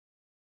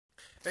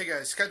Hey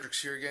guys,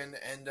 Kedrix here again,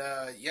 and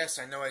yes,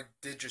 I know I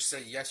did just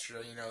say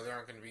yesterday, there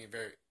aren't going to be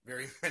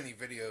very many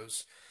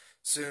videos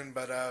soon,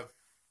 but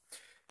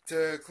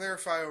to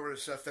clarify over the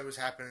stuff that was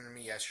happening to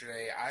me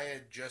yesterday, I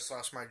had just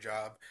lost my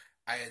job,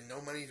 I had no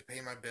money to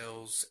pay my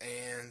bills,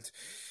 and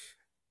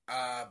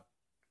uh,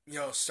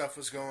 stuff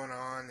was going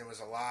on. It was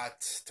a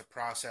lot to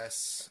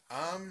process.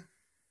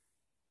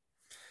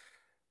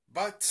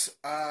 But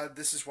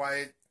this is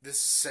why this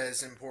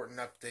says important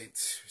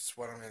updates. It's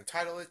what I'm going to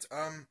title it.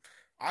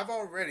 I've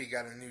already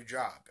got a new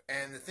job,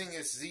 and the thing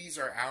is, these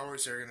are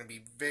hours that are going to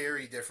be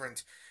very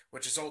different,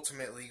 which is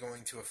ultimately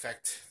going to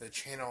affect the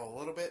channel a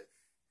little bit.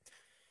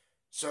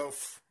 So,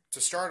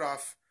 to start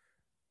off,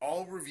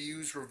 all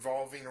reviews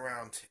revolving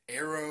around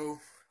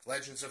Arrow,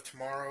 Legends of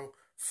Tomorrow,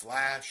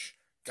 Flash,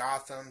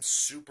 Gotham,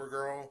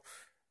 Supergirl,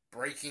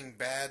 Breaking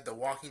Bad, The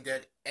Walking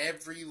Dead,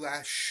 every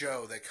last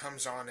show that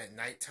comes on at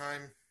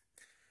nighttime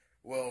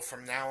will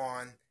from now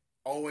on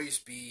always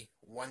be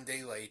one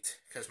day late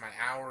because my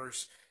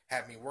hours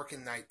have me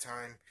working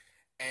nighttime,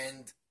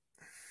 and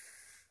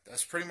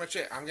that's pretty much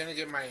it. I'm gonna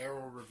get my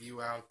Arrow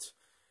review out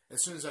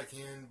as soon as I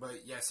can.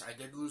 But yes, I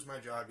did lose my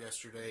job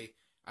yesterday.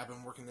 I've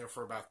been working there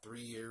for about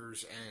 3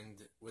 years,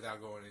 and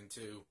without going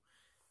into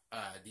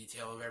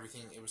detail of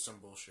everything, it was some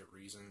bullshit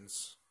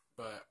reasons,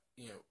 but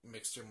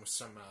mixed in with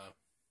some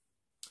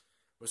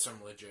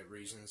legit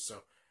reasons.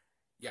 So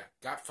yeah,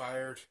 got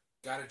fired,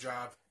 got a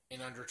job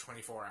in under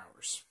 24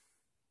 hours.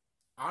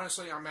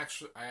 Honestly,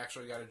 I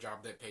actually got a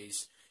job that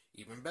pays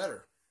even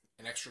better,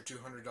 an extra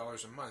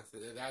 $200 a month.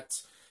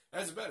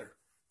 That's better.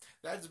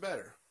 That's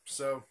better.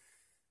 So,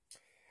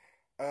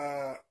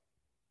 uh,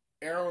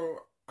 Arrow.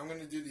 I'm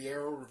gonna do the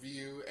Arrow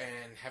review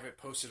and have it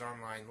posted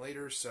online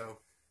later. So,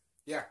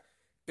 yeah,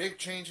 big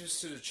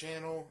changes to the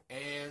channel,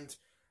 and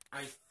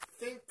I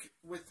think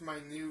with my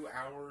new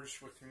hours,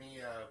 with me,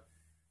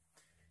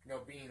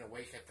 being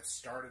awake at the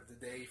start of the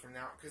day from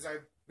now, because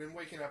I've been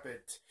waking up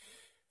at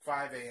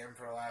 5 a.m.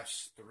 for the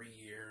last 3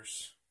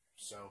 years.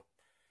 So,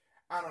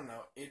 I don't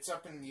know. It's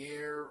up in the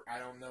air. I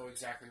don't know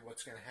exactly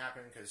what's going to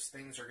happen because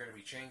things are going to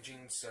be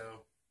changing.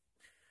 So,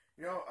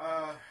 you know,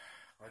 uh,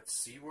 let's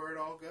see where it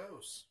all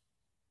goes.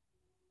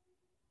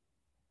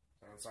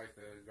 Sounds like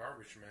the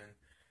garbage man.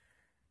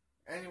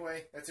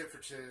 Anyway, that's it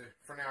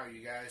for now,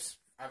 you guys.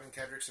 I've been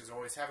Kedrix as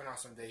always. Have an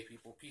awesome day,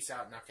 people. Peace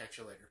out, and I'll catch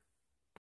you later.